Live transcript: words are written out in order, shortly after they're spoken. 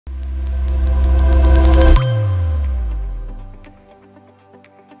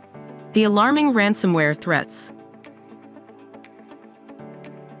The alarming ransomware threats.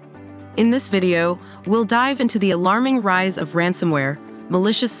 In this video, we'll dive into the alarming rise of ransomware,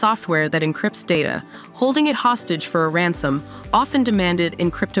 malicious software that encrypts data, holding it hostage for a ransom, often demanded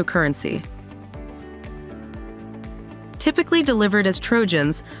in cryptocurrency. Typically delivered as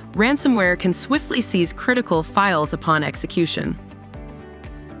Trojans, ransomware can swiftly seize critical files upon execution,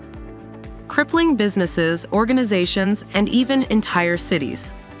 crippling businesses, organizations, and even entire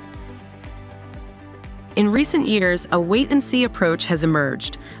cities. In recent years, a wait-and-see approach has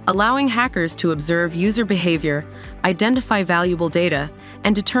emerged, allowing hackers to observe user behavior, identify valuable data,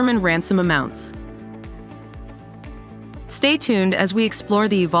 and determine ransom amounts. Stay tuned as we explore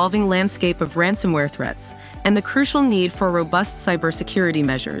the evolving landscape of ransomware threats and the crucial need for robust cybersecurity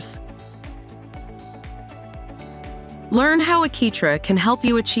measures. Learn how Akitra can help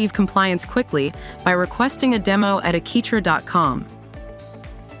you achieve compliance quickly by requesting a demo at akitra.com.